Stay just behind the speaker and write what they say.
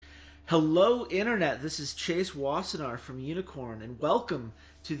Hello, Internet. This is Chase Wassenaar from Unicorn, and welcome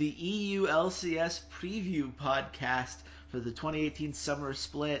to the EU LCS preview podcast for the 2018 summer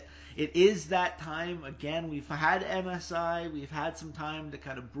split. It is that time again. We've had MSI, we've had some time to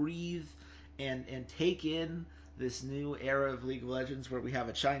kind of breathe and take in this new era of League of Legends where we have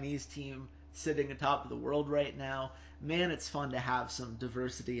a Chinese team sitting atop of the world right now. Man, it's fun to have some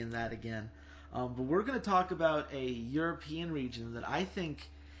diversity in that again. But we're going to talk about a European region that I think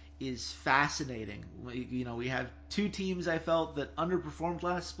is fascinating. We have two teams I felt that underperformed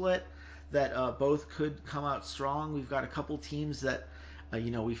last split that both could come out strong. We've got a couple teams that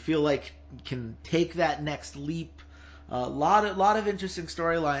we feel like can take that next leap. A lot of interesting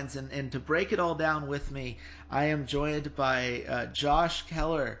storylines, and to break it all down with me, I am joined by Josh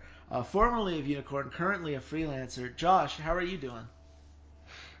Keller, formerly of Unicorn, currently a freelancer. Josh, how are you doing?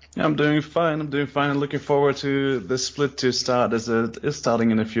 Yeah, I'm doing fine. Looking forward to the split to start, as it is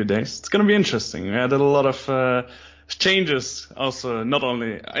starting in a few days. It's going to be interesting. We had a lot of changes also, not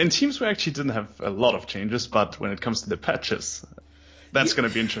only in teams we actually didn't have a lot of changes, but when it comes to the patches, that's going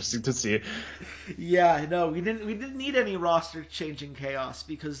to be interesting to see. Yeah, no, we didn't need any roster changing chaos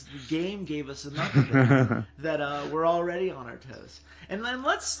because the game gave us enough of it that we're already on our toes. And then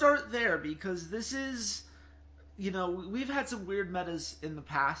let's start there because this is, we've had some weird metas in the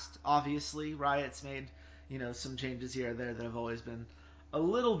past. Obviously, Riot's made, some changes here or there that have always been a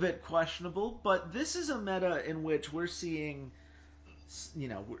little bit questionable. But this is a meta in which we're seeing,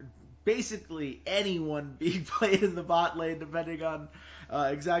 basically anyone being played in the bot lane, depending on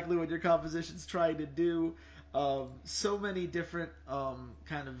exactly what your composition's trying to do. So many different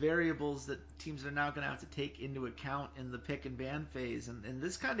kind of variables that teams are now going to have to take into account in the pick and ban phase. And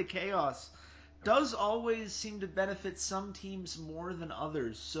this kind of chaos does always seem to benefit some teams more than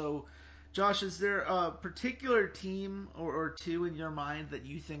others. So, Josh, is there a particular team or two in your mind that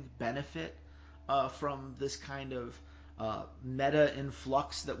you think benefit from this kind of meta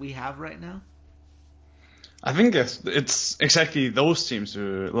influx that we have right now? I think it's exactly those teams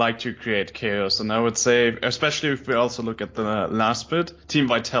who like to create chaos, and I would say, especially if we also look at the last bit, Team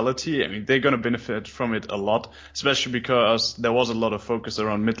Vitality, I mean, they're going to benefit from it a lot, especially because there was a lot of focus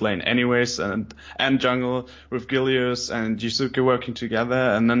around mid lane anyways, and jungle with Gilius and Jisuke working together,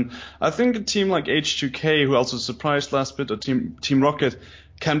 and then I think a team like H2K, who also surprised last bit, or Team Rocket,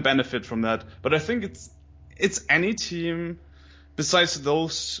 can benefit from that, but I think it's any team besides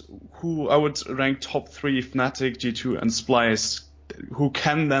those who I would rank top 3, Fnatic, G2, and Splice, who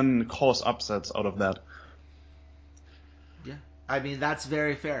can then cause upsets out of that. Yeah, I mean, that's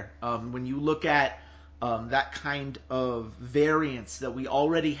very fair. When you look at that kind of variance that we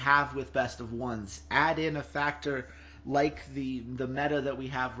already have with best of ones, add in a factor like the meta that we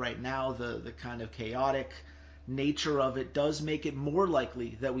have right now, the kind of chaotic nature of it does make it more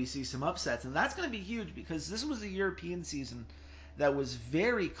likely that we see some upsets. And that's going to be huge because this was a European season that was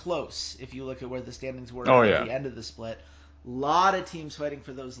very close if you look at where the standings were at the end of the split. A lot of teams fighting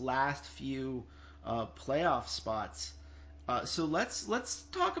for those last few playoff spots. So let's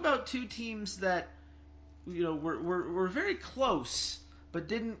talk about two teams that were very close but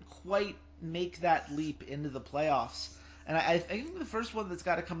didn't quite make that leap into the playoffs. And I think the first one that's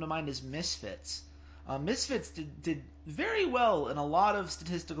got to come to mind is Misfits. Misfits did very well in a lot of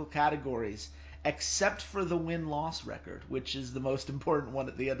statistical categories, except for the win-loss record, which is the most important one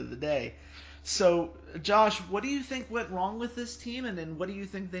at the end of the day. So, Josh, what do you think went wrong with this team, and then what do you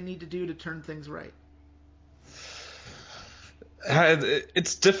think they need to do to turn things right?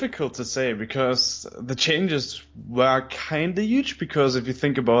 It's difficult to say because the changes were kind of huge, because if you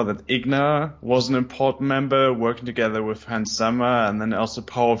think about it, Igna was an important member working together with Hans Sommer, and then also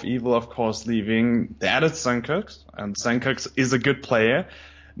Power of Evil, of course, leaving. They added Suncox, and Suncox is a good player.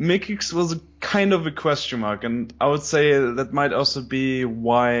 Mikix was kind of a question mark, and I would say that might also be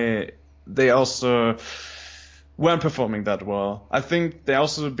why they also weren't performing that well. I think they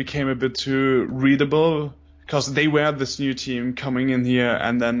also became a bit too readable because they were this new team coming in here,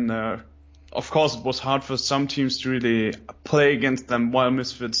 and then of course it was hard for some teams to really play against them while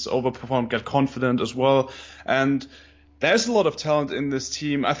Misfits overperformed, get confident as well. And there's a lot of talent in this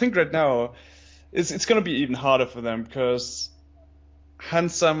team. I think right now it's going to be even harder for them because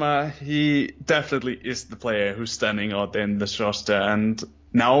Hans Sommer, he definitely is the player who's standing out in this roster, and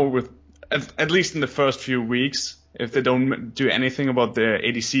now with at least in the first few weeks, if they don't do anything about the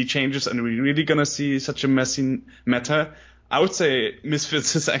ADC changes and we're really gonna see such a messy meta, I would say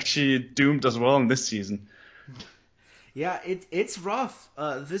Misfits is actually doomed as well in this season. Yeah, it's rough.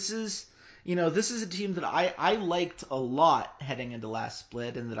 This is a team that I liked a lot heading into last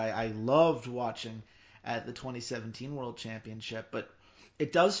split, and that I loved watching at the 2017 World Championship, but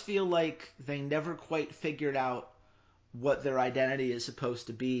it does feel like they never quite figured out what their identity is supposed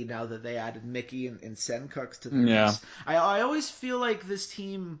to be now that they added Mickey and Senkux to the Yeah. mix. I always feel like this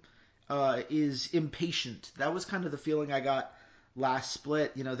team is impatient. That was kind of the feeling I got last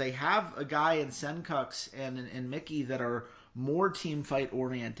split. You know, they have a guy in Senkux and Mickey that are more team fight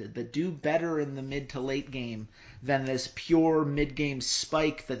oriented, that do better in the mid to late game than this pure mid game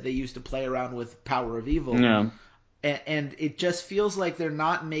spike that they used to play around with Power of Evil. Yeah. And it just feels like they're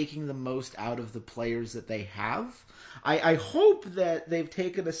not making the most out of the players that they have. I hope that they've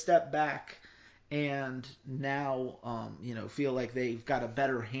taken a step back and now, feel like they've got a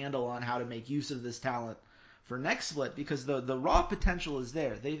better handle on how to make use of this talent for next split, because the raw potential is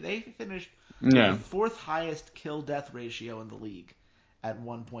there. They finished with the fourth highest kill death ratio in the league at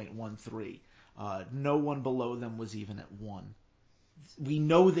 1.13. No one below them was even at 1. We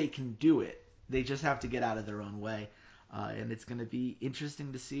know they can do it. They just have to get out of their own way. And it's going to be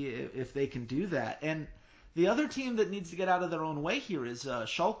interesting to see if they can do that. And the other team that needs to get out of their own way here is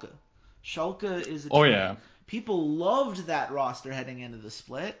Schalke. Schalke is a team. Oh, yeah. People loved that roster heading into the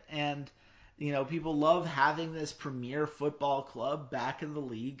split. And, people love having this premier football club back in the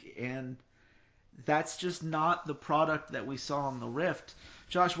league. And that's just not the product that we saw on the Rift.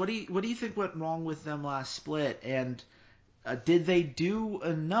 Josh, what do you think went wrong with them last split? And did they do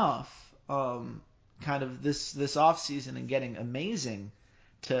enough kind of this offseason and getting amazing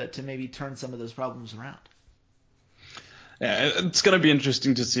to maybe turn some of those problems around? Yeah, it's going to be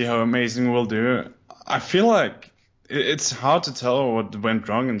interesting to see how amazing we'll do. I feel like it's hard to tell what went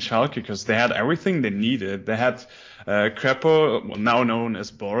wrong in Schalke because they had everything they needed. They had Krepo, now known as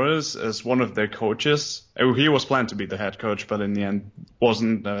Boris, as one of their coaches. He was planned to be the head coach, but in the end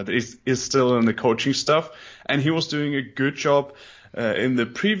wasn't. Is still in the coaching stuff. And he was doing a good job in the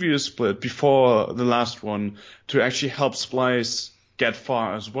previous split before the last one to actually help Splice get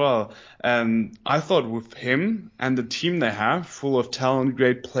far as well. And I thought with him and the team they have, full of talent,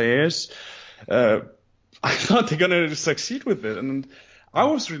 great players, I thought they're going to succeed with it. And I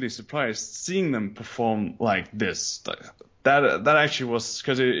was really surprised seeing them perform like this. That actually was,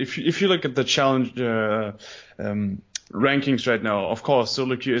 because if you look at the challenge rankings right now, of course,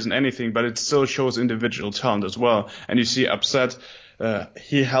 solo queue isn't anything, but it still shows individual talent as well. And you see Upset,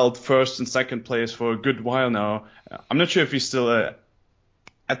 he held first and second place for a good while now. I'm not sure if he's still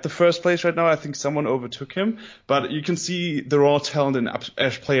at the first place right now. I think someone overtook him, but you can see the raw talent in a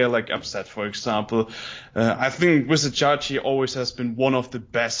player like Upset, for example. I think Wizardjachi always has been one of the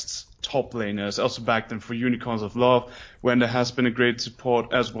best top laners, also back then for Unicorns of Love, when there has been a great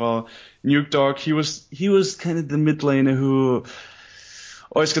support as well. Nuke Dog, he was kind of the mid laner who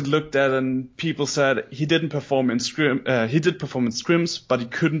always got looked at, and people said he didn't perform in he did perform in scrims, but he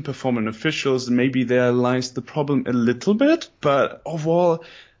couldn't perform in officials. And maybe there lies the problem a little bit. But overall,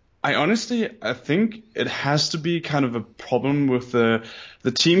 I think it has to be kind of a problem with the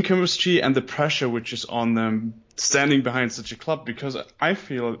team chemistry and the pressure which is on them standing behind such a club, because I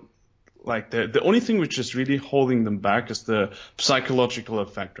feel like the only thing which is really holding them back is the psychological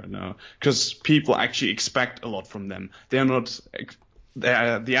effect right now, because people actually expect a lot from them. They're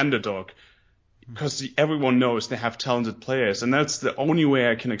the underdog, because everyone knows they have talented players, and that's the only way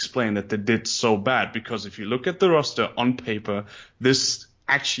I can explain that they did so bad. Because if you look at the roster on paper, this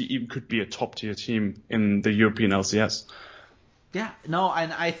actually even could be a top tier team in the European LCS. Yeah, no,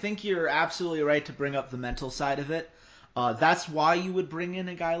 and I think you're absolutely right to bring up the mental side of it. That's why you would bring in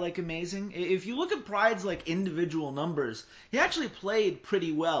a guy like Amazing. If you look at Pride's like individual numbers, he actually played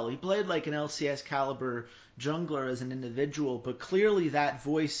pretty well. He played like an LCS caliber jungler as an individual, but clearly that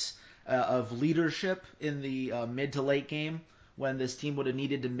voice of leadership in the mid to late game, when this team would have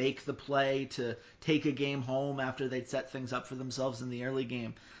needed to make the play to take a game home after they'd set things up for themselves in the early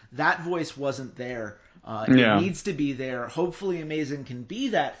game, that voice wasn't there. It needs to be there. Hopefully Amazing can be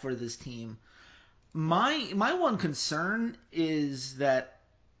that for this team. My one concern is that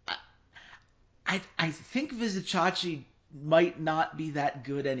I think Vizicachi might not be that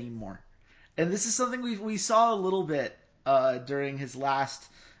good anymore. And this is something we saw a little bit during his last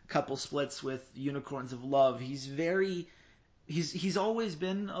couple splits with Unicorns of Love. He's always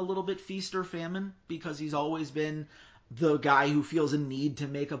been a little bit feast or famine, because he's always been the guy who feels a need to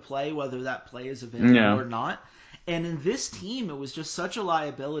make a play, whether that play is available or not. And in this team, it was just such a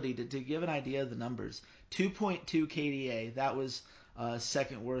liability. To give an idea of the numbers, 2.2 KDA, that was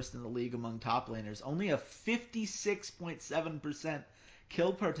second worst in the league among top laners. Only a 56.7%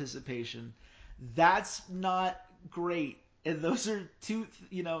 kill participation. That's not great And those are two,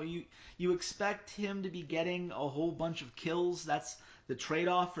 you expect him to be getting a whole bunch of kills. That's the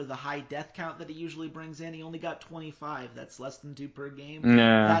trade-off for the high death count that he usually brings in. He only got 25. That's less than 2 per game.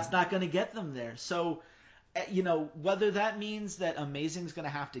 Yeah. That's not going to get them there. So, whether that means that Amazing's going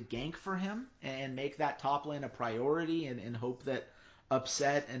to have to gank for him and make that top lane a priority and hope that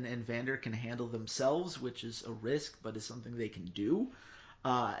Upset and Vander can handle themselves, which is a risk, but is something they can do.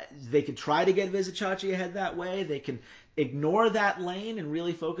 They can try to get Vizicachi ahead that way. They can ignore that lane and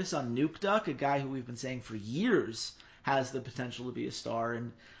really focus on Nuke Duck, a guy who we've been saying for years has the potential to be a star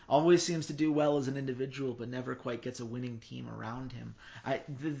and always seems to do well as an individual, but never quite gets a winning team around him.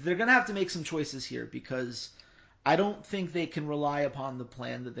 They're going to have to make some choices here because I don't think they can rely upon the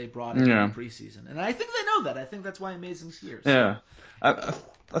plan that they brought in the preseason. And I think they know that. I think that's why Amazing's here. So. Yeah.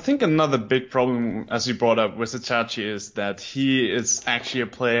 I think another big problem, as you brought up, with Itachi is that he is actually a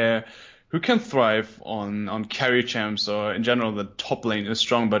player who can thrive on carry champs, or in general the top lane is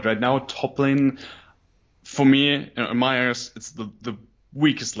strong. But right now, top lane, for me, in my eyes, it's the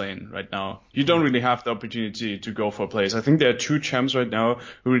weakest lane right now. You don't really have the opportunity to go for plays. I think there are 2 champs right now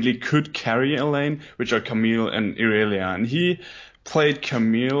who really could carry a lane, which are Camille and Irelia. And he played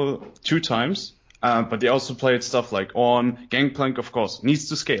Camille 2 times. But they also played stuff like Ornn. Gangplank, of course, needs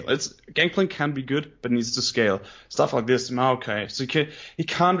to scale. Gangplank can be good, but needs to scale. Stuff like this, Maokai. So he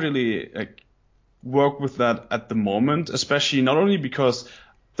can't really work with that at the moment, especially not only because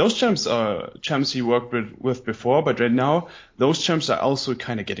those champs are champs he worked with before, but right now those champs are also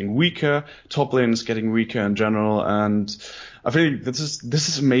kind of getting weaker. Top lane is getting weaker in general, and I feel like this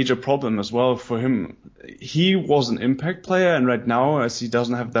is a major problem as well for him. He was an impact player, and right now, as he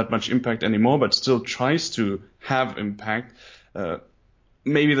doesn't have that much impact anymore, but still tries to have impact,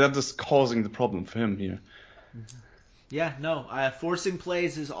 maybe that is causing the problem for him here. Yeah, no, forcing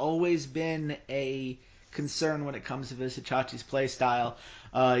plays has always been a concern when it comes to Vizicachi's play style.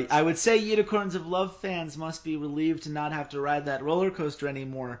 I would say Unicorns of Love fans must be relieved to not have to ride that roller coaster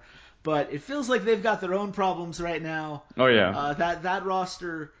anymore, but it feels like they've got their own problems right now. Oh yeah. That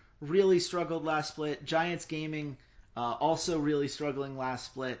roster really struggled last split. Giants Gaming also really struggling last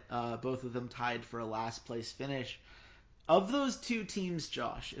split. Both of them tied for a last place finish. Of those 2 teams,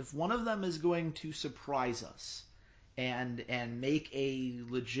 Josh, if one of them is going to surprise us and make a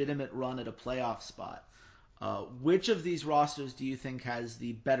legitimate run at a playoff spot, which of these rosters do you think has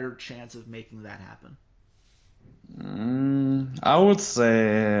the better chance of making that happen? I would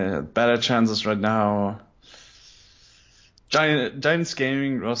say better chances right now. Giants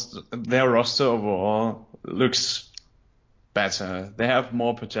Gaming roster, their roster overall looks better. They have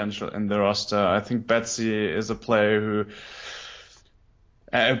more potential in the roster. I think Betsy is a player who,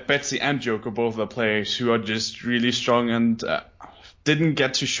 Betsy and Joker both are players who are just really strong and didn't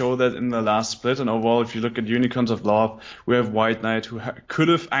get to show that in the last split. And overall, if you look at Unicorns of Love, we have White Knight, who could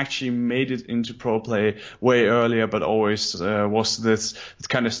have actually made it into pro play way earlier, but always was this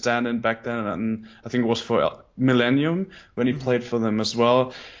kind of stand-in back then. And I think it was for Millennium when he played for them as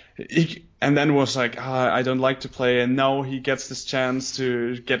well. And then was like, I don't like to play, and now he gets this chance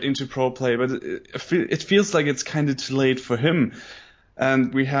to get into pro play. But it feels like it's kind of too late for him.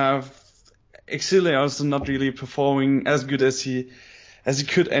 And we have Exilia also not really performing as good as he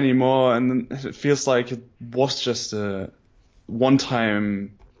could anymore, and it feels like it was just a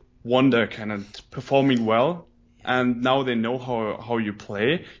one-time wonder, kind of performing well. And now they know how you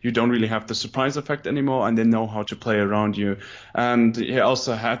play. You don't really have the surprise effect anymore, and they know how to play around you. And he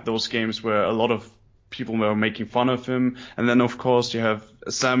also had those games where a lot of people were making fun of him. And then, of course, you have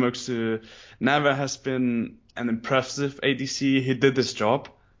Samux, who never has been an impressive ADC. He did his job.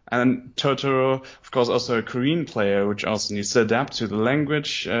 And Totoro, of course, also a Korean player, which also needs to adapt to the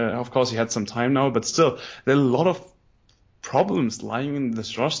language. Of course, he had some time now, but still, there are a lot of problems lying in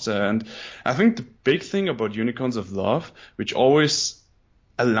this roster. And I think the big thing about Unicorns of Love, which always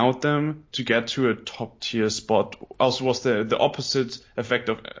allowed them to get to a top tier spot, also was the opposite effect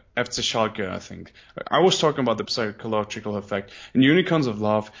of FC Schalke, I think. I was talking about the psychological effect. In Unicorns of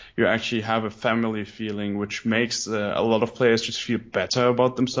Love, you actually have a family feeling, which makes a lot of players just feel better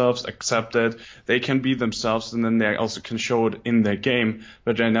about themselves, accept that they can be themselves, and then they also can show it in their game.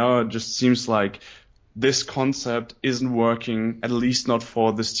 But right now, it just seems like this concept isn't working, at least not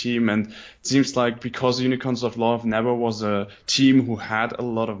for this team. And it seems like because Unicorns of Love never was a team who had a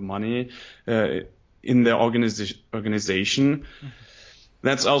lot of money in their organization,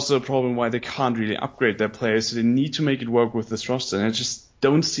 that's also a problem why they can't really upgrade their players. So they need to make it work with this roster. And I just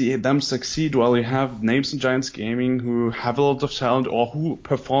don't see them succeed while you have names in Giants Gaming who have a lot of talent or who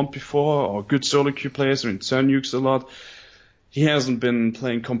performed before, or good solo queue players or in turn nukes a lot. he hasn't been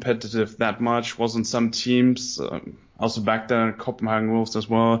playing competitive that much. Was in some teams, also back then Copenhagen Wolves as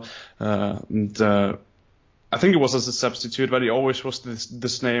well, and I think it was as a substitute, but he always was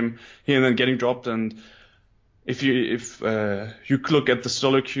this name here and then getting dropped. And if you look at the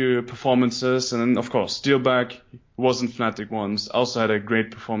solo queue performances, and then of course Steelback wasn't Fnatic once, also had a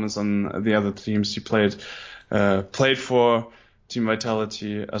great performance on the other teams he played for Team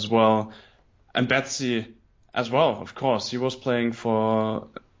Vitality as well, and Betsy as well. Of course, he was playing for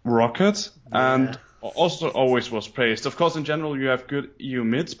Rocket and also always was praised. Of course, in general, you have good EU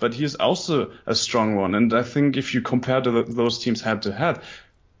mids, but he's also a strong one. And I think if you compare those teams head to head,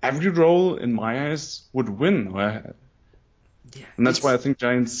 every role in my eyes would win. And that's why I think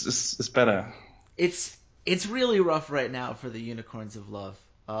Giants is better. It's really rough right now for the Unicorns of Love.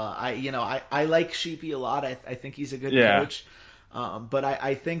 I like Sheepy a lot. I think he's a good coach. But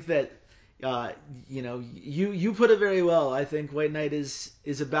I think that you put it very well. I think White Knight is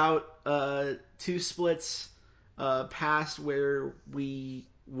about 2 splits past where we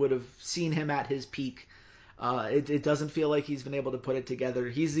would have seen him at his peak. It doesn't feel like he's been able to put it together.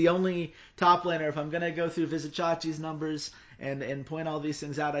 He's the only top laner. If I'm going to go through Vizicachi's numbers and point all these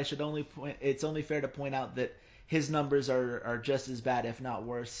things out, it's only fair to point out that his numbers are just as bad, if not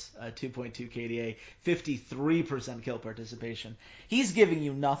worse. 2.2 KDA, 53% kill participation. He's giving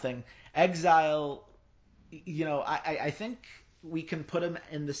you nothing. Exile, I think we can put him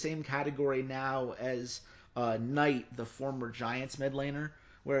in the same category now as Knight, the former Giants mid laner,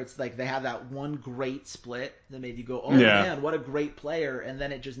 where it's like they have that one great split that made you go, oh man, what a great player, and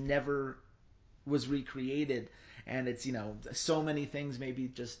then it just never was recreated. And it's, so many things, maybe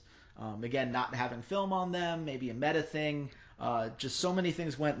just, again, not having film on them, maybe a meta thing, just so many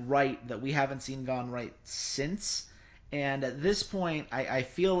things went right that we haven't seen gone right since. And at this point, I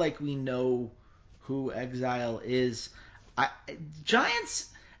feel like we know who Exile is. Giants,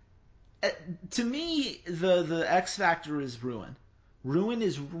 to me, the X factor is Ruin. Ruin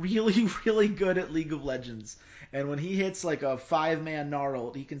is really, really good at League of Legends. And when he hits like a 5-man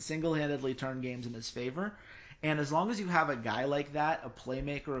gnarled, he can single-handedly turn games in his favor. And as long as you have a guy like that, a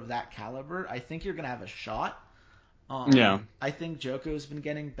playmaker of that caliber, I think you're going to have a shot. I think Joko's been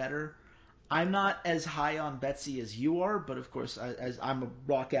getting better. I'm not as high on Betsy as you are, but of course, as I'm a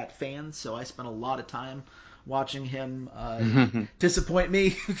Roccat fan, so I spent a lot of time watching him disappoint me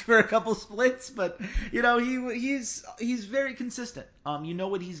for a couple splits. But he's very consistent. You know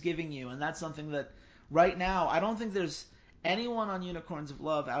what he's giving you, and that's something that right now I don't think there's anyone on Unicorns of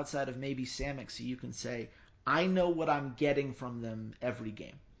Love outside of maybe Samix who you can say I know what I'm getting from them every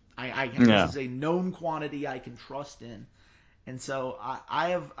game. This is a known quantity I can trust in, and so I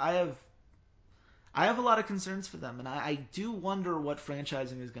have a lot of concerns for them, and I do wonder what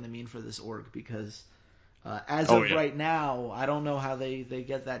franchising is going to mean for this org, because as of right now, I don't know how they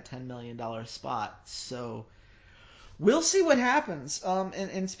get that $10 million spot. So we'll see what happens.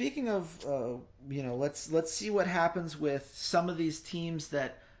 And speaking of, let's see what happens with some of these teams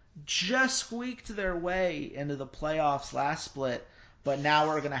that just squeaked their way into the playoffs last split, but now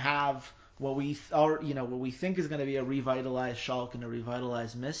we're going to have what we think is going to be a revitalized Schalke and a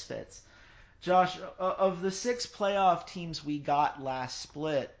revitalized Misfits. Josh, of the 6 playoff teams we got last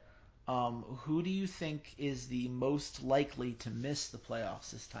split, who do you think is the most likely to miss the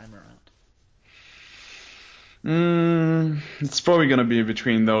playoffs this time around? It's probably going to be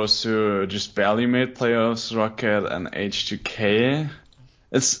between those who just barely made playoffs, Rocket and H2K.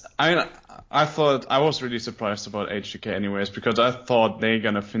 I thought I was really surprised about H2K anyways, because I thought they're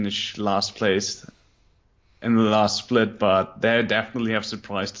going to finish last place in the last split, but they definitely have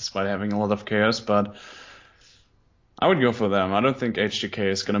surprised despite having a lot of chaos. But I would go for them. I don't think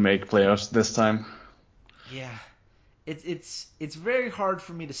H2K is going to make playoffs this time. Yeah, it's very hard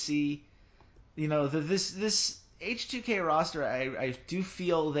for me to see. This H2K roster, I do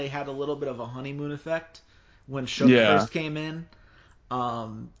feel they had a little bit of a honeymoon effect when Shook first came in.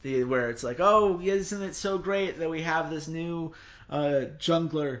 Where it's like, oh, isn't it so great that we have this new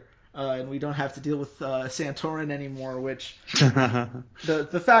jungler, and we don't have to deal with Santorin anymore, which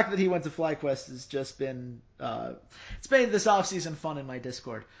the fact that he went to FlyQuest has just been it's made this offseason fun in my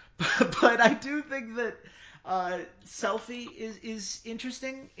Discord. But I do think that Selfie is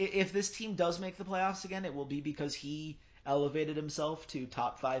interesting. If this team does make the playoffs again, it will be because he elevated himself to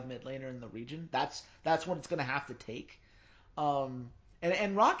top 5 mid laner in the region. That's what it's going to have to take.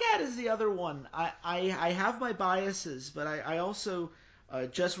 And Roccat is the other one. I have my biases, but I also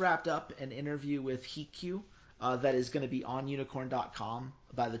just wrapped up an interview with Hikyu that is going to be on unicorn.com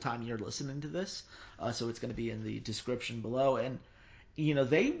by the time you're listening to this. So it's going to be in the description below. And,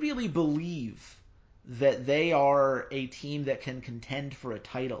 they really believe that they are a team that can contend for a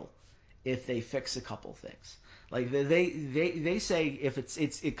title if they fix a couple things. Like they say if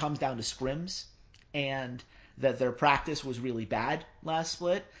it comes down to scrims, and that their practice was really bad last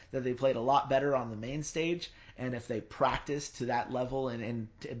split, that they played a lot better on the main stage, and if they practice to that level and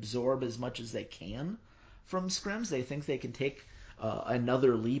absorb as much as they can from scrims, they think they can take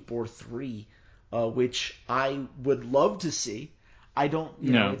another leap or three, which I would love to see. I don't,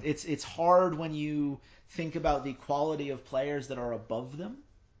 Yeah. it's hard when you think about the quality of players that are above them,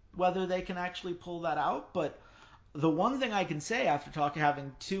 whether they can actually pull that out. But the one thing I can say after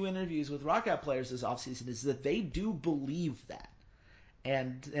having 2 interviews with Rockout players this offseason is that they do believe that.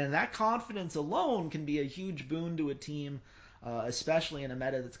 And that confidence alone can be a huge boon to a team, especially in a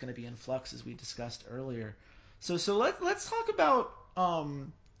meta that's going to be in flux, as we discussed earlier. So let's talk about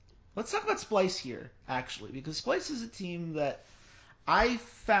Splice here, actually, because Splice is a team that I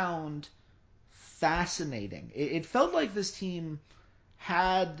found fascinating. It felt like this team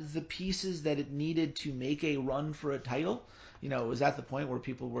had the pieces that it needed to make a run for a title. It was at the point where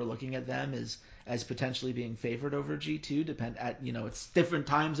people were looking at them as potentially being favored over G2. It's different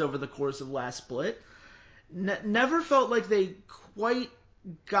times over the course of last split. Never felt like they quite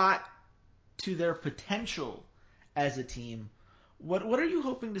got to their potential as a team. What are you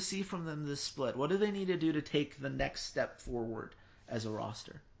hoping to see from them this split? What do they need to do to take the next step forward as a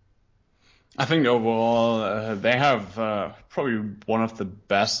roster? I think overall they have probably one of the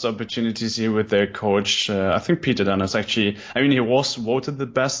best opportunities here with their coach. I think Peter Dunn is actually, he was voted the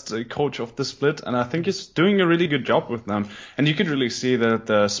best coach of the split, and I think he's doing a really good job with them. And you could really see that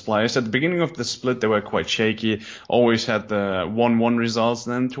the Splice, at the beginning of the split, they were quite shaky, always had the 1-1 results.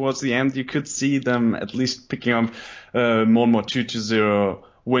 And then towards the end, you could see them at least picking up more and more 2-0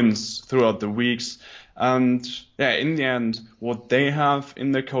 wins throughout the weeks. And yeah, in the end, what they have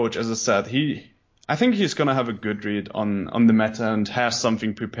in the coach, as I said, I think he's going to have a good read on the meta and has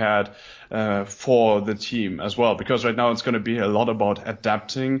something prepared for the team as well. Because right now it's going to be a lot about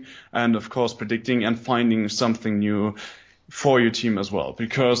adapting and, of course, predicting and finding something new for your team as well.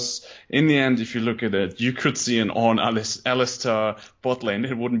 Because in the end, if you look at it, you could see an Alistar bot lane.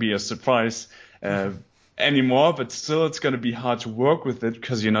 It wouldn't be a surprise anymore, but still it's going to be hard to work with it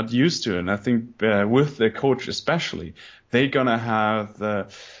because you're not used to it. And I think with the coach especially, they're going to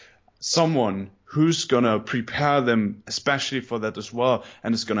have someone who's going to prepare them especially for that as well,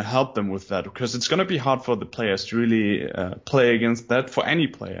 and it's going to help them with that, because it's going to be hard for the players to really play against that, for any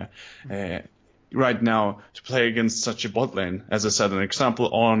player right now, to play against such a bot lane. As I said, an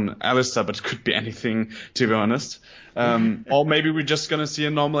example on Alistar, but it could be anything, to be honest. Or maybe we're just going to see a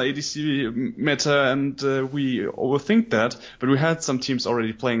normal ADC meta and we overthink that. But we had some teams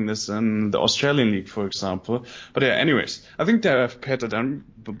already playing this in the Australian League, for example. But yeah, anyways, I think they have Peter Dunn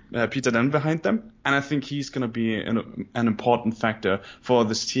behind them. And I think he's going to be an important factor for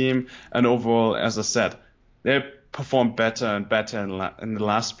this team. And overall, as I said, they performed better and better in the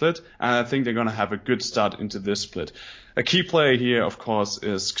last split, and I think they're going to have a good start into this split. A key player here, of course,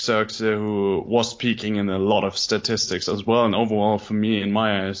 is Xerxe, who was peaking in a lot of statistics as well, and overall for me, in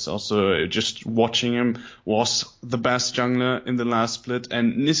my eyes, also just watching him, was the best jungler in the last split,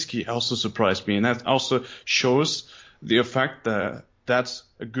 and Niski also surprised me, and that also shows the effect that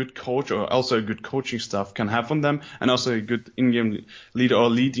a good coach or also a good coaching staff can have on them, and also a good in-game leader or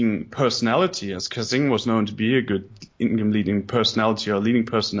leading personality, as Kazing was known to be a good in-game leading personality or leading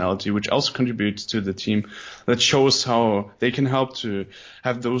personality, which also contributes to the team. That shows how they can help to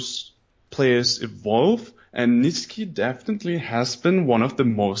have those players evolve, and Niski definitely has been one of the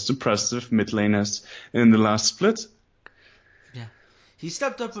most impressive mid laners in the last split. Yeah, he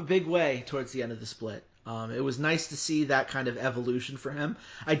stepped up a big way towards the end of the split. It was nice to see that kind of evolution for him.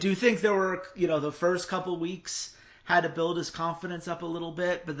 I do think there were, the first couple weeks had to build his confidence up a little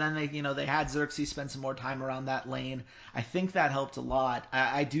bit, but then they had Xerxe spend some more time around that lane. I think that helped a lot.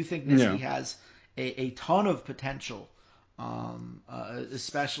 I do think Niski has a ton of potential,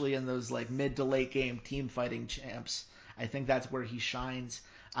 especially in those like mid to late game team fighting champs. I think that's where he shines.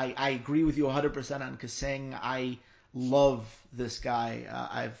 I agree with you 100% on Kasing. I love this guy.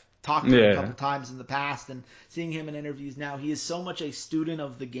 I've talked to him a couple times in the past, and seeing him in interviews now, he is so much a student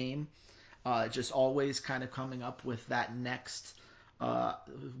of the game, just always kind of coming up with that next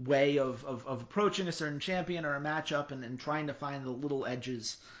way of approaching a certain champion or a matchup, and trying to find the little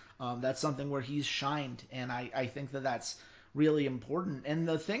edges. That's something where he's shined, and I think that that's really important. And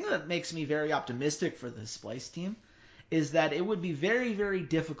the thing that makes me very optimistic for this Splice team is that it would be very, very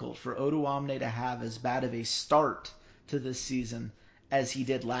difficult for Odoamne to have as bad of a start to this season as he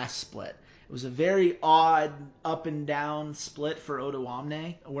did last split. It was a very odd up and down split for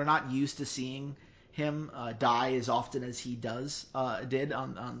Odoamne. We're not used to seeing him die as often as he did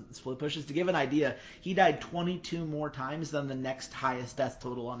on split pushes. To give an idea, he died 22 more times than the next highest death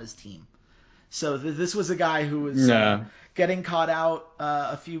total on his team. So this was a guy who was getting caught out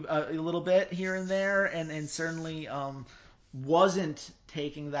a little bit here and there, and certainly wasn't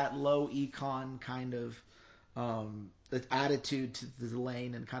taking that low econ kind of attitude to the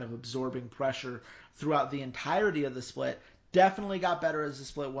lane and kind of absorbing pressure throughout the entirety of the split. Definitely got better as the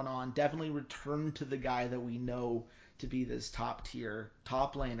split went on. Definitely returned to the guy that we know to be this top tier,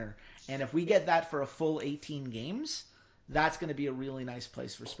 top laner. And if we get that for a full 18 games, that's going to be a really nice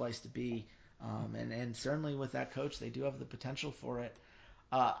place for Splice to be. And certainly with that coach, they do have the potential for it.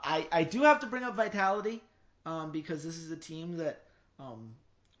 I do have to bring up Vitality because this is a team that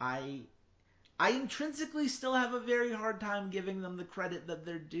I intrinsically still have a very hard time giving them the credit that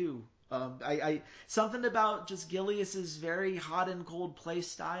they're due. Something about just Gilius's very hot and cold play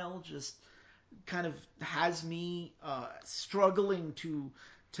style just kind of has me struggling to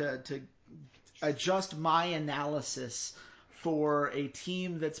adjust my analysis for a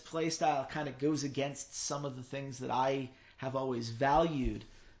team that's play style kind of goes against some of the things that I have always valued.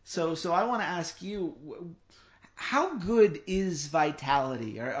 So I want to ask you, how good is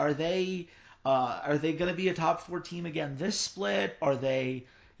Vitality? Are they going to be a top 4 team again this split? Are they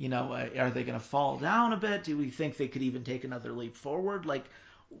going to fall down a bit? Do we think they could even take another leap forward? Like,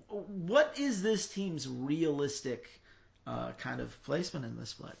 what is this team's realistic kind of placement in this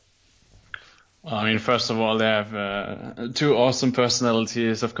split? Well, I mean, first of all, they have 2 awesome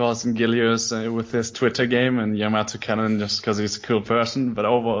personalities, of course, in Gilius with his Twitter game, and Yamato Cannon just because he's a cool person. But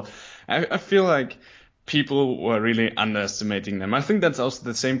overall, I feel like people were really underestimating them. I think that's also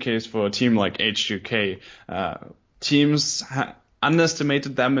the same case for a team like HUK. Teams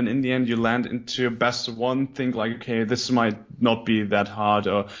underestimated them, and in the end you land into your best of one, think like, okay, this might not be that hard,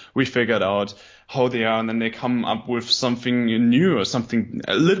 or we figured out how they are, and then they come up with something new or something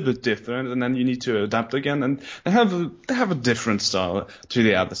a little bit different, and then you need to adapt again, and they have a different style to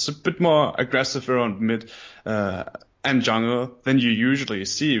the others, a bit more aggressive around mid and jungle than you usually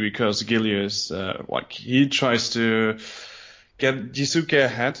see, because Gilius, he tries to get Jizuke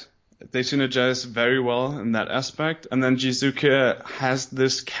ahead. They synergize very well in that aspect. And then Jizuke has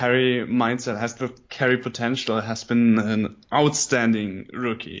this carry mindset, has the carry potential, has been an outstanding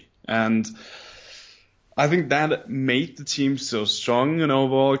rookie. And I think that made the team so strong. And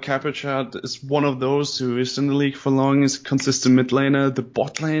overall, Caprichard is one of those who is in the league for long, is a consistent mid laner. The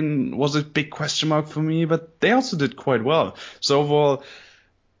bot lane was a big question mark for me, but they also did quite well. So overall,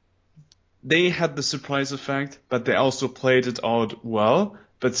 they had the surprise effect, but they also played it out well.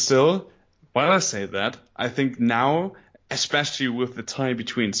 But still, while I say that, I think now, especially with the time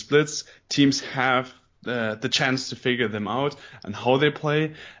between splits, teams have the chance to figure them out and how they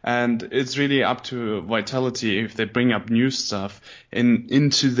play. And it's really up to Vitality if they bring up new stuff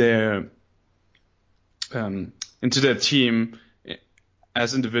into their team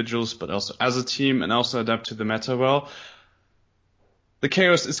as individuals, but also as a team, and also adapt to the meta well. The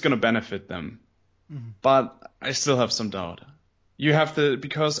chaos is going to benefit them. Mm-hmm. But I still have some doubt. You have to,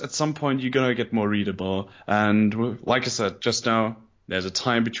 because at some point you're going to get more readable. And like I said just now, there's a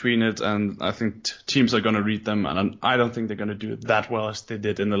time between it, and I think teams are going to read them, and I don't think they're going to do it that well as they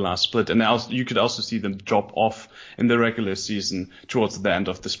did in the last split. And also, you could also see them drop off in the regular season towards the end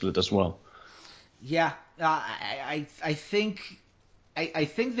of the split as well. Yeah, I think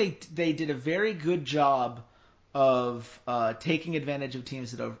they did a very good job of taking advantage of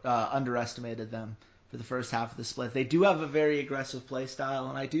teams that underestimated them for the first half of the split. They do have a very aggressive play style,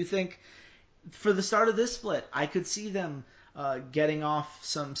 and I do think for the start of this split, I could see them getting off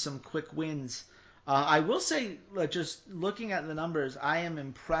some quick wins. I will say, just looking at the numbers, I am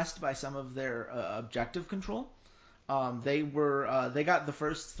impressed by some of their objective control. They got the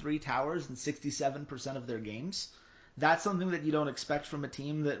first 3 towers in 67% of their games. That's something that you don't expect from a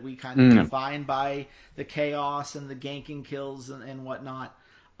team that we kind of define by the chaos and the ganking kills and whatnot.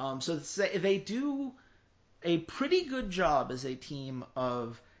 So they do a pretty good job as a team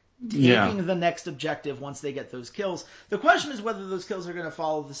of taking the next objective once they get those kills. The question is whether those kills are going to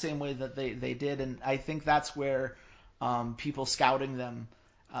follow the same way that they did, and I think that's where people scouting them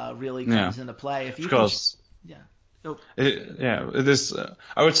really comes into play. If you of course. It is.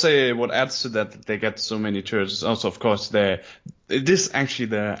 I would say what adds to that they get so many turrets is also, of course, it is actually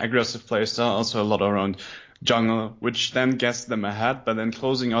the aggressive play style, also a lot around jungle, which then gets them ahead, but then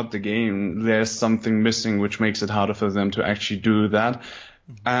closing out the game, there's something missing which makes it harder for them to actually do that.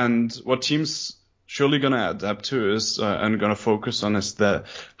 Mm-hmm. And what teams surely going to adapt to is and going to focus on is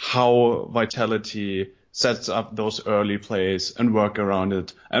how Vitality sets up those early plays and work around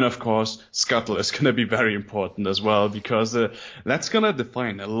it. And of course, Scuttle is going to be very important as well, because that's going to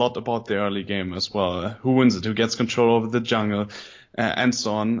define a lot about the early game as well. Who wins it, who gets control over the jungle, and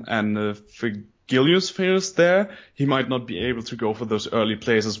so on. And if Gilius fails there, he might not be able to go for those early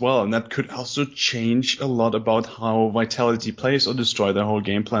plays as well. And that could also change a lot about how Vitality plays or destroy their whole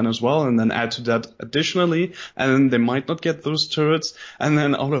game plan as well. And then add to that additionally, and they might not get those turrets. And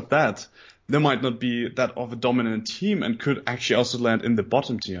then out of that, there might not be that of a dominant team and could actually also land in the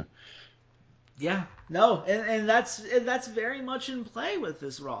bottom tier. Yeah, no, and that's very much in play with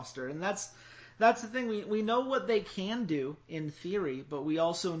this roster, and that's the thing. We know what they can do in theory, but we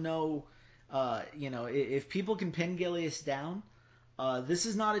also know, if people can pin Gilius down, this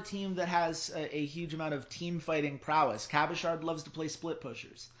is not a team that has a huge amount of team fighting prowess. Cabashard loves to play split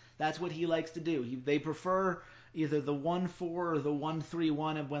pushers. That's what he likes to do. They prefer either the 1-4 or the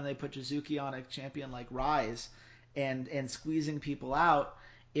 1-3-1 when they put Jizuki on a champion like Ryze and squeezing people out.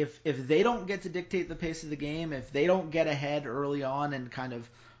 If they don't get to dictate the pace of the game, if they don't get ahead early on and kind of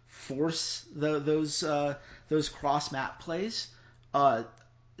force those cross map plays,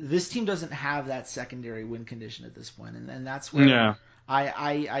 this team doesn't have that secondary win condition at this point, and that's where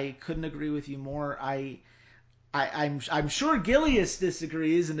I couldn't agree with you more. I'm sure Gilius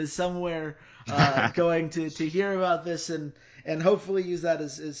disagrees and is somewhere going to hear about this and hopefully use that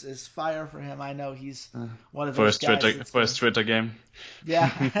as fire for him. I know he's one of those guys. First Twitter game. Yeah,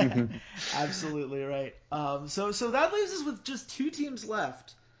 absolutely right. So that leaves us with just two teams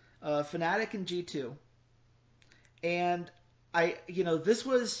left, Fnatic and G2. And this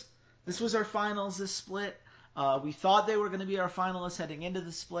was our finals, this split. We thought they were going to be our finalists heading into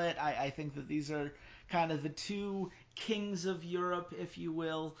the split. I think that these are kind of the two kings of Europe, if you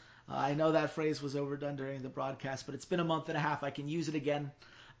will. I know that phrase was overdone during the broadcast, but it's been a month and a half. I can use it again.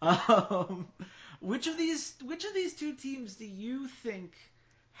 Which of these two teams do you think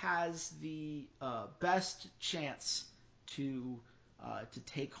has the best chance to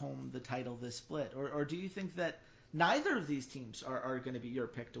take home the title this split, or do you think that neither of these teams are going to be your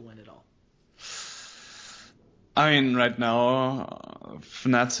pick to win it all? I mean, right now,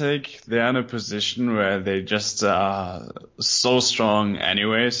 Fnatic, they're in a position where they just are so strong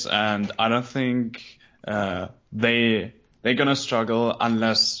anyways, and I don't think they're gonna struggle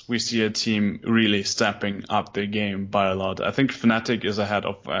unless we see a team really stepping up their game by a lot. I think Fnatic is ahead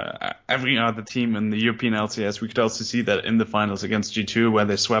of every other team in the European LCS. We could also see that in the finals against G2 where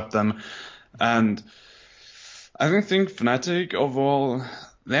they swept them. And I don't think Fnatic overall,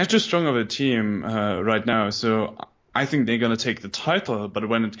 they're too strong of a team right now, so I think they're going to take the title. But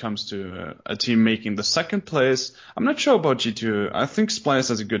when it comes to a team making the second place, I'm not sure about G2. I think Splice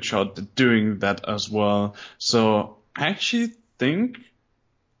has a good shot at doing that as well. So I actually think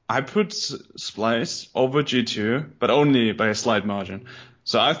I put Splice over G2, but only by a slight margin.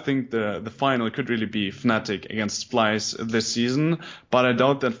 So I think the final could really be Fnatic against Splice this season, but I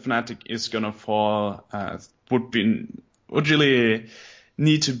doubt that Fnatic is going to fall. Would really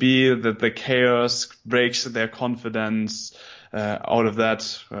need to be that the chaos breaks their confidence out of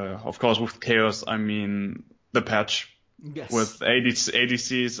that. Of course, with chaos, I mean the patch. Yes. With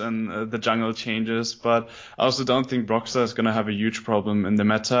ADCs and the jungle changes, but I also don't think Broxah is going to have a huge problem in the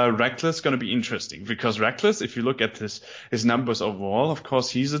meta. Reckless is going to be interesting because Reckless, if you look at his numbers overall, of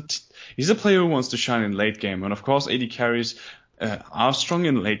course he's a player who wants to shine in late game, and of course AD carries are strong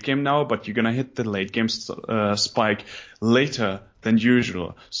in late game now, but you're gonna hit the late game spike later than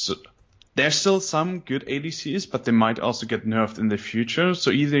usual. So there's still some good ADCs, but they might also get nerfed in the future. So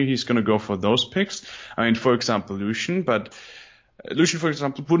either he's gonna go for those picks. I mean, for example, Lucian, but Lucian, for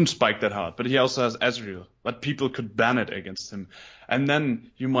example, wouldn't spike that hard, but he also has Ezreal, but people could ban it against him. And then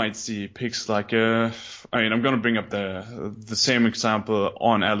you might see picks like, I'm going to bring up the same example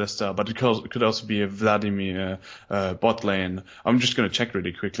on Alistar, but it could also be a Vladimir bot lane. I'm just going to check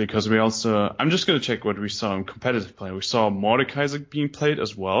really quickly because I'm just going to check what we saw in competitive play. We saw Mordekaiser being played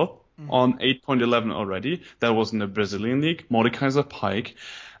as well on 8.11 already. That was in the Brazilian league. Mordekaiser, Pyke.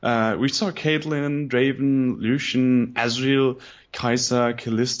 We saw Caitlyn, Draven, Lucian, Ezreal, Kai'Sa,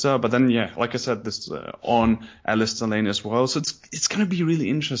 Kalista, but then like I said, this on Alistar lane as well. So it's gonna be really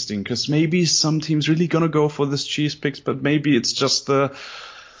interesting because maybe some teams really gonna go for this cheese picks, but maybe it's just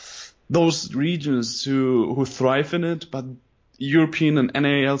those regions who thrive in it, but European and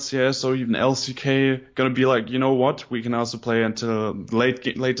NA LCS or even LCK gonna be like, you know what, we can also play until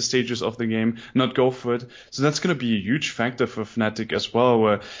later stages of the game, not go for it. So that's gonna be a huge factor for Fnatic as well,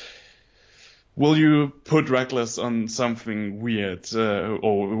 where Will you put Reckless on something weird,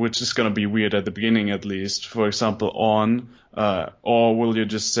 or which is going to be weird at the beginning at least, for example, or will you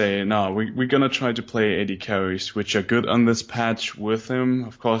just say, no, we're going to try to play 80 carries, which are good on this patch with him.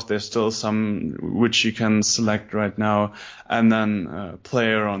 Of course, there's still some which you can select right now, and then play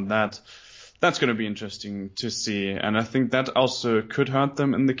around that. That's going to be interesting to see, and I think that also could hurt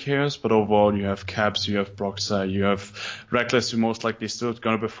them in the chaos, but overall you have Caps, you have Broxer, you have Reckless, who most likely still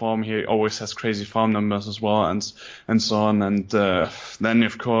going to perform. He always has crazy farm numbers as well, and so on, and then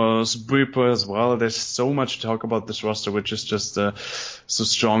of course Breeper as well. There's so much to talk about this roster, which is just so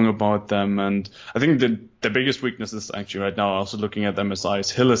strong about them, and I think the biggest weakness is actually right now, also looking at MSI,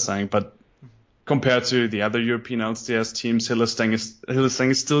 is Hylissang, but compared to the other European LCS teams,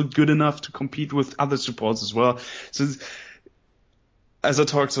 Hylissang is still good enough to compete with other supports as well. So, as I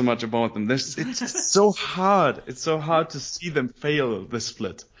talk so much about them, it's so hard. It's so hard to see them fail this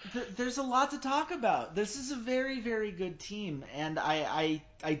split. There's a lot to talk about. This is a very, very good team, and I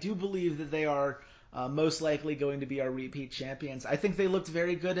do believe that they are most likely going to be our repeat champions. I think they looked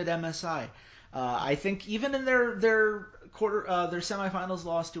very good at MSI. I think even in their semifinals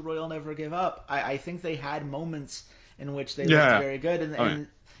loss to Royal Never Give Up, I think they had moments in which they looked very good. And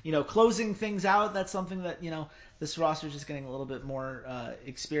you know, closing things out, that's something that, you know, this roster is just getting a little bit more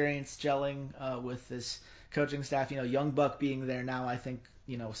experience gelling with this coaching staff. You know, Young Buck being there now, I think,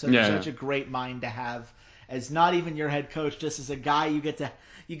 you know, such a great mind to have as not even your head coach, just as a guy you get to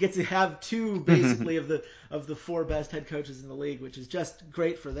have two basically of the four best head coaches in the league, which is just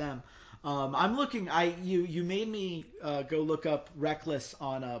great for them. I'm looking. You made me go look up Reckless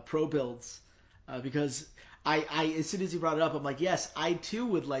on Pro Builds because I as soon as you brought it up, I'm like, yes, I too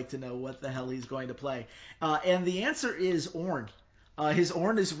would like to know what the hell he's going to play. And the answer is Ornn. His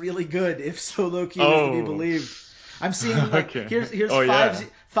Ornn is really good if solo queue is to be believed. I'm seeing like here's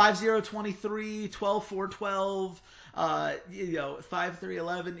 5-0-23, 12-4-12.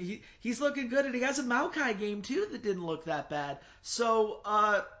 5-3-11. He's looking good, and he has a Maokai game too that didn't look that bad. So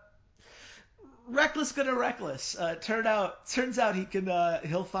Reckless gonna reckless. Turns out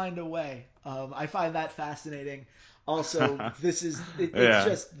he'll find a way. I find that fascinating. Also, it's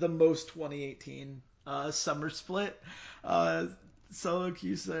just the most 2018 summer split solo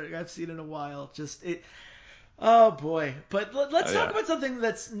queue I've seen in a while. Oh boy! But let's talk about something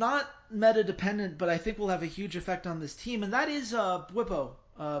that's not meta dependent, but I think will have a huge effect on this team, and that is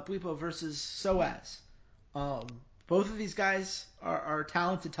Bwipo versus Soaz. Both of these guys are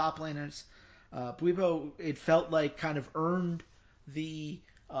talented top laners. Bwipo, it felt like, kind of earned the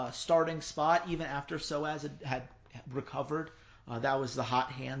starting spot even after Soaz had recovered. That was the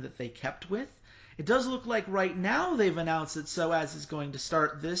hot hand that they kept with. It does look like right now they've announced that Soaz is going to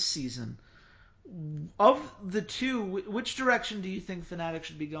start this season. Of the two, which direction do you think Fnatic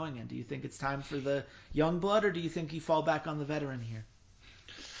should be going in? Do you think it's time for the young blood, or do you think you fall back on the veteran here?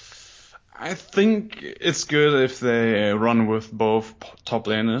 I think it's good if they run with both top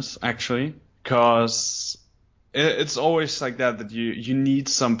laners, actually, because it's always like that you need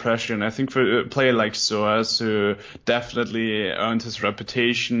some pressure. And I think for a player like Soaz, who definitely earned his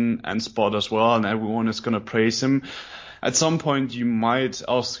reputation and spot as well, and everyone is going to praise him, at some point you might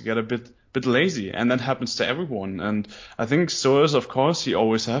also get a bit lazy, and that happens to everyone. And I think Soaz, of course, he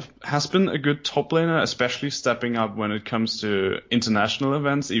always has been a good top laner, especially stepping up when it comes to international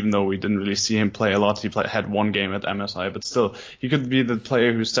events, even though we didn't really see him play a lot. He had one game at MSI, but still, he could be the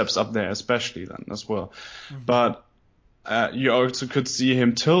player who steps up there, especially then as well. Mm-hmm. But you also could see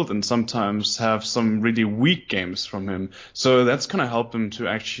him tilt and sometimes have some really weak games from him. So that's going to help him to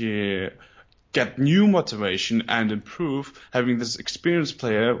actually get new motivation and improve, having this experienced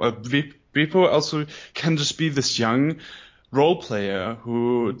player. People also can just be this young role player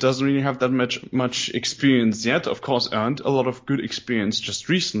who doesn't really have that much experience yet. Of course, earned a lot of good experience just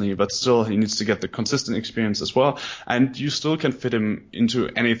recently, but still he needs to get the consistent experience as well. And you still can fit him into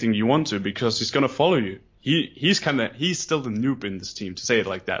anything you want to, because he's gonna follow you. He's still the noob in this team, to say it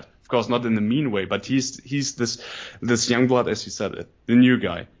like that. Of course, not in the mean way, but he's this young blood, as you said, the new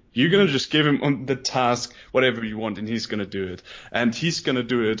guy. You're going to just give him on the task, whatever you want, and he's going to do it. And he's going to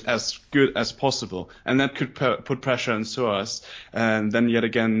do it as good as possible. And that could put pressure on Soaz. And then yet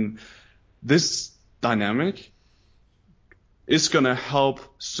again, this dynamic is going to help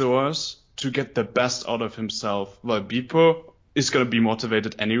Soaz to get the best out of himself, while Bwipo is going to be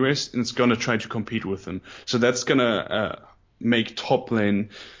motivated anyways, and it's going to try to compete with him. So that's going to make top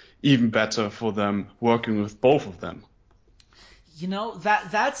lane even better for them, working with both of them. You know,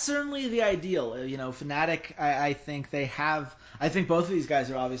 that's certainly the ideal. You know, Fnatic, I think they have. I think both of these guys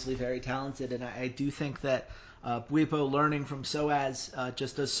are obviously very talented, and I do think that Bwipo learning from Soaz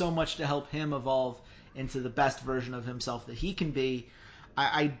just does so much to help him evolve into the best version of himself that he can be.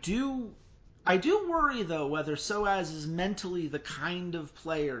 I do worry though whether Soaz is mentally the kind of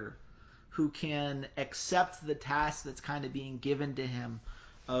player who can accept the task that's kind of being given to him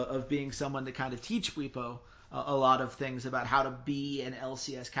of being someone to kind of teach Bwipo a lot of things about how to be an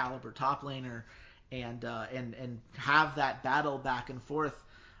LCS caliber top laner and have that battle back and forth.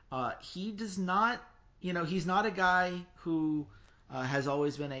 He does not, he's not a guy who has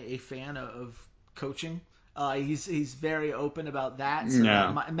always been a fan of coaching. He's very open about that. So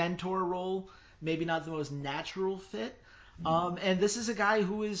that mentor role, maybe not the most natural fit. And this is a guy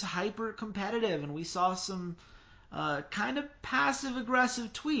who is hyper competitive, and we saw some kind of passive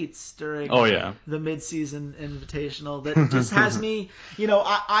aggressive tweets during the midseason invitational that just has me,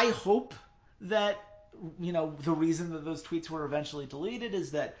 I hope that, the reason that those tweets were eventually deleted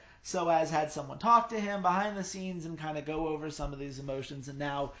is that Soaz had someone talk to him behind the scenes and kind of go over some of these emotions, and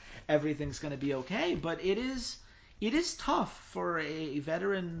now everything's going to be okay. But it is tough for a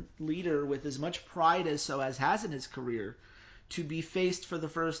veteran leader with as much pride as Soaz has in his career to be faced for the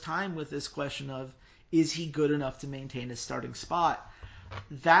first time with this question of, is he good enough to maintain his starting spot?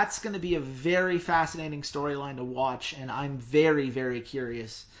 That's going to be a very fascinating storyline to watch, and I'm very, very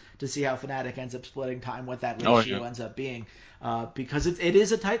curious to see how Fnatic ends up splitting time, what that ratio ends up being, because it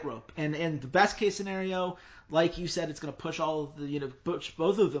is a tightrope. And the best case scenario, like you said, it's going to push push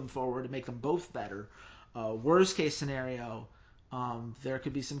both of them forward and make them both better. Worst case scenario, there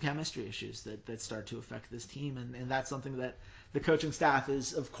could be some chemistry issues that start to affect this team, and that's something that the coaching staff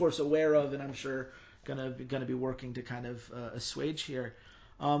is, of course, aware of, and I'm sure gonna be working to kind of assuage here.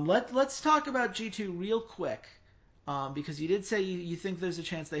 Let's talk about G2 real quick, because you did say you think there's a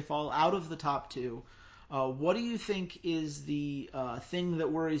chance they fall out of the top two. What do you think is the thing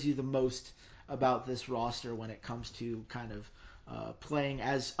that worries you the most about this roster when it comes to kind of playing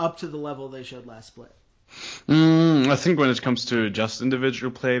as up to the level they showed last split? I think when it comes to just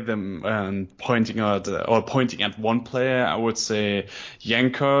individual play, them and pointing at one player, I would say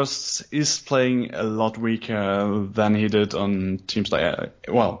Jankos is playing a lot weaker than he did on teams like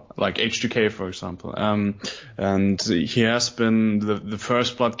H2K, for example. And he has been the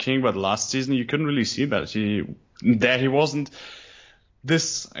first Blood King, but last season you couldn't really see that. He wasn't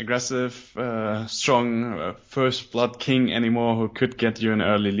this aggressive, strong first blood king anymore who could get you an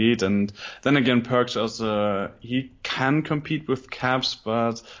early lead. And then again, Perks also, he can compete with Caps,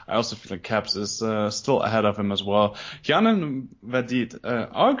 but I also feel like Caps is still ahead of him as well. Jan and Vadid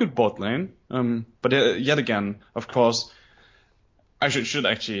are a good bot lane, but yet again, of course, I should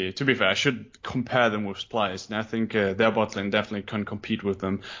actually, to be fair, I should compare them with Splice, and I think their bot lane definitely can compete with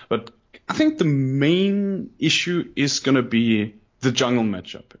them. But I think the main issue is going to be the jungle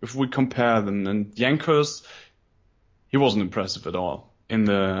matchup. If we compare them, and Jankos, he wasn't impressive at all in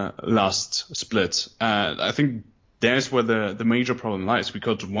the last split. I think there's where the major problem lies,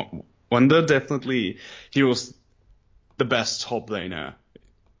 because Wonder definitely, he was the best top laner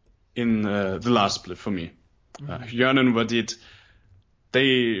in the last split for me. Jörn and Vadid,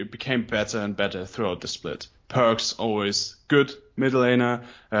 they became better and better throughout the split. Perks always good mid laner.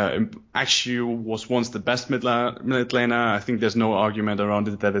 Actually was once the best mid laner. I think there's no argument around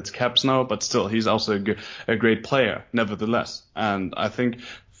it that it's Caps now, but still he's also a great player nevertheless. And I think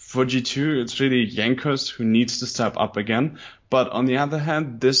for G2 it's really Jankos who needs to step up again. But on the other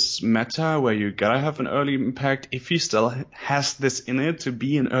hand, this meta where you gotta have an early impact, if he still has this in it to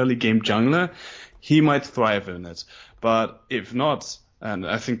be an early game jungler, he might thrive in it. But if not, and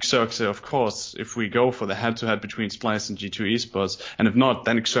I think Xerxes, of course, if we go for the head-to-head between Splice and G2 Esports, and if not,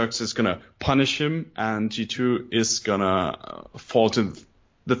 then Xerxes is going to punish him, and G2 is going to fall to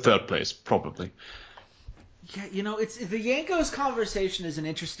the third place, probably. Yeah, it's the Jankos conversation is an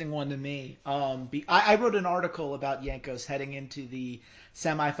interesting one to me. I wrote an article about Jankos heading into the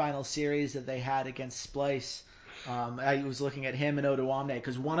semifinal series that they had against Splice. I was looking at him and Odoamne,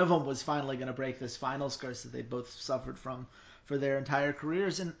 because one of them was finally going to break this finals curse that they both suffered from for their entire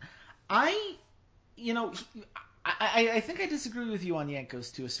careers. And I think I disagree with you on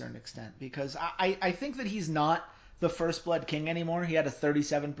Jankos to a certain extent, because I think that he's not the first blood king anymore. He had a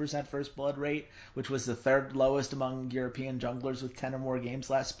 37% first blood rate, which was the third lowest among European junglers with 10 or more games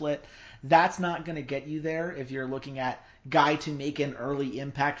last split. That's not going to get you there if you're looking at guy to make an early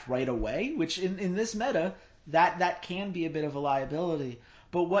impact right away, which in this meta, that can be a bit of a liability.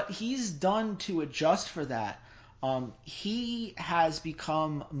 But what he's done to adjust for that, he has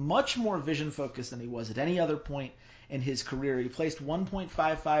become much more vision focused than he was at any other point in his career. He placed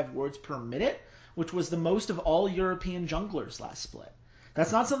 1.55 words per minute, which was the most of all European junglers last split.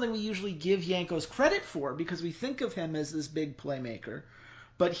 That's not something we usually give Jankos credit for because we think of him as this big playmaker.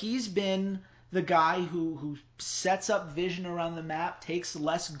 But he's been the guy who sets up vision around the map, takes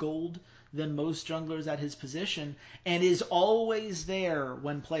less gold than most junglers at his position, and is always there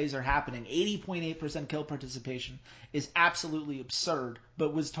when plays are happening. 80.8% kill participation is absolutely absurd,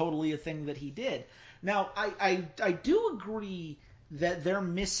 but was totally a thing that he did. Now, I do agree that they're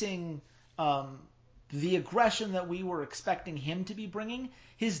missing the aggression that we were expecting him to be bringing.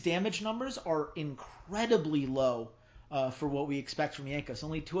 His damage numbers are incredibly low for what we expect from Jankos.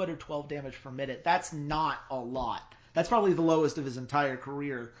 Only 212 damage per minute. That's not a lot. That's probably the lowest of his entire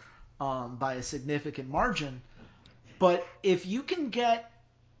career by a significant margin. But if you can get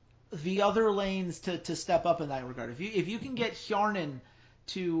the other lanes to step up in that regard, if you can get Hjarnan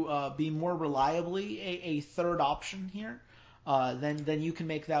to be more reliably a third option here, then you can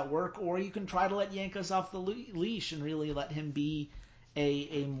make that work. Or you can try to let Jankos off the leash and really let him be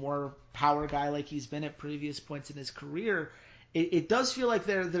a more power guy like he's been at previous points in his career. It does feel like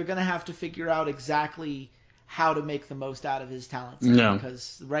they're going to have to figure out exactly how to make the most out of his talents. Yeah.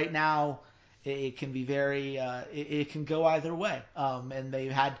 Because right now it can be very it can go either way. And they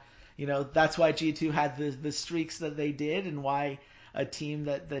had, that's why G2 had the streaks that they did, and why a team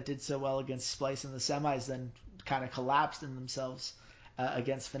that did so well against Splice in the semis then kind of collapsed in themselves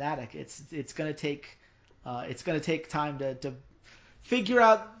against Fnatic. It's going to take time to figure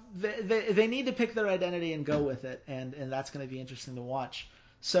out. They need to pick their identity and go with it, and that's going to be interesting to watch.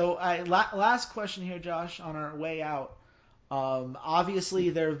 So last question here, Josh, on our way out. Obviously,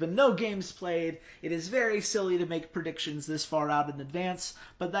 there have been no games played. It is very silly to make predictions this far out in advance,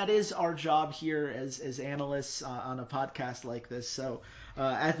 but that is our job here as analysts on a podcast like this. So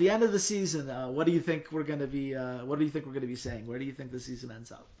at the end of the season, what do you think we're going to be? What do you think we're going to be saying? Where do you think the season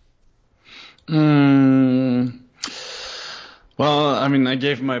ends up? Well, I mean, I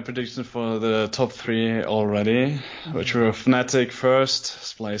gave my prediction for the top three already, which were Fnatic first,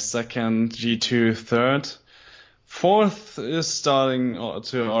 Splice second, G2 third. Fourth is starting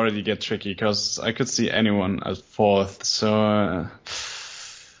to already get tricky because I could see anyone at fourth. So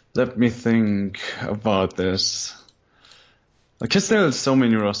let me think about this. Because there are so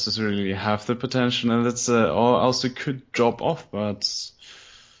many rosters who really have the potential, and that's also could drop off. But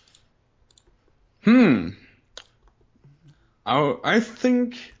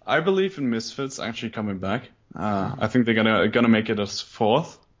I believe in Misfits actually coming back. I think they're gonna make it as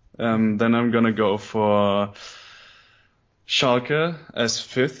fourth. Then I'm gonna go for Schalke as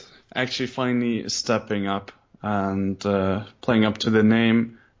fifth, actually finally stepping up and playing up to the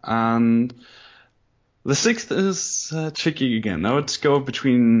name. And the sixth is tricky again. I would go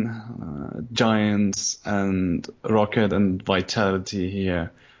between Giants and Rocket and Vitality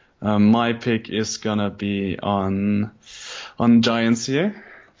here. My pick is gonna be on Giants here.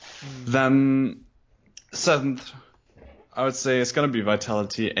 Then seventh, I would say it's gonna be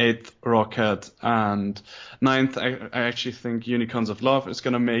Vitality. Eighth, Rocket, and ninth, I actually think Unicorns of Love is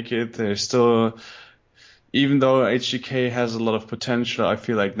gonna make it. They're still, even though HGK has a lot of potential, I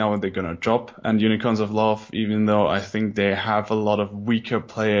feel like now they're gonna drop. And Unicorns of Love, even though I think they have a lot of weaker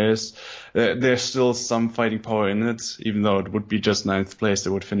players, there's still some fighting power in it. Even though it would be just ninth place, they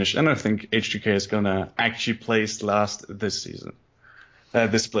would finish. And I think HGK is gonna actually place last this season,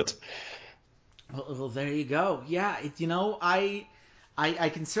 this split. Well, there you go. Yeah, I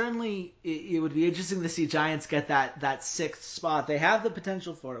can certainly. It would be interesting to see Giants get that sixth spot. They have the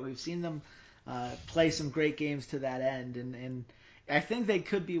potential for it. We've seen them play some great games to that end, and I think they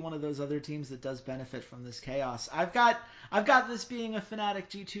could be one of those other teams that does benefit from this chaos. I've got this being a Fnatic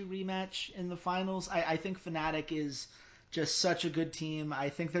G2 rematch in the finals. I think Fnatic is just such a good team. I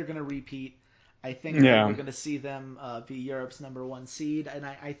think they're going to repeat. I think that we're going to see them be Europe's number one seed, and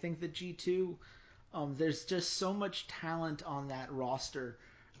I think that G2. There's just so much talent on that roster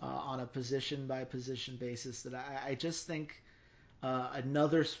on a position-by-position basis that I just think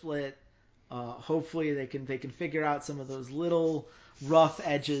another split, hopefully they can figure out some of those little rough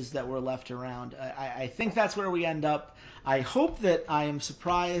edges that were left around. I think that's where we end up. I hope that I am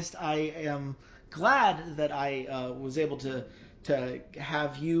surprised. I am glad that I was able to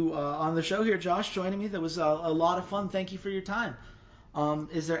have you on the show here, Josh, joining me. That was a lot of fun. Thank you for your time.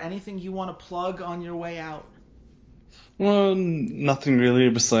 Is there anything you want to plug on your way out? Well, nothing really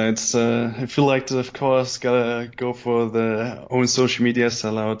besides, if you liked it, of course, gotta go for the own social media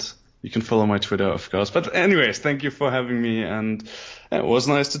sellout. You can follow my Twitter, of course. But anyways, thank you for having me, and it was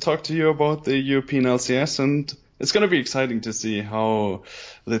nice to talk to you about the European LCS, and it's gonna be exciting to see how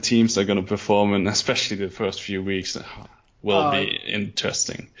the teams are gonna perform, and especially the first few weeks. will be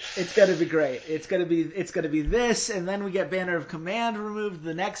interesting. It's gonna be great. It's gonna be this, and then we get Banner of Command removed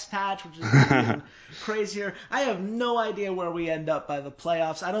the next patch, which is gonna be even crazier. I have no idea where we end up by the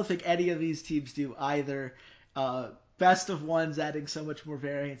playoffs. I don't think any of these teams do either. Best of ones adding so much more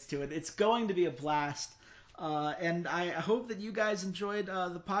variance to it. It's going to be a blast. And I hope that you guys enjoyed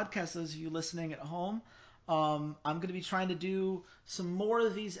the podcast, those of you listening at home. I'm going to be trying to do some more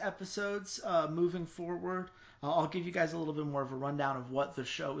of these episodes moving forward. I'll give you guys a little bit more of a rundown of what the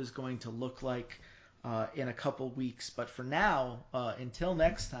show is going to look like in a couple weeks. But for now, until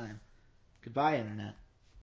next time, goodbye, Internet.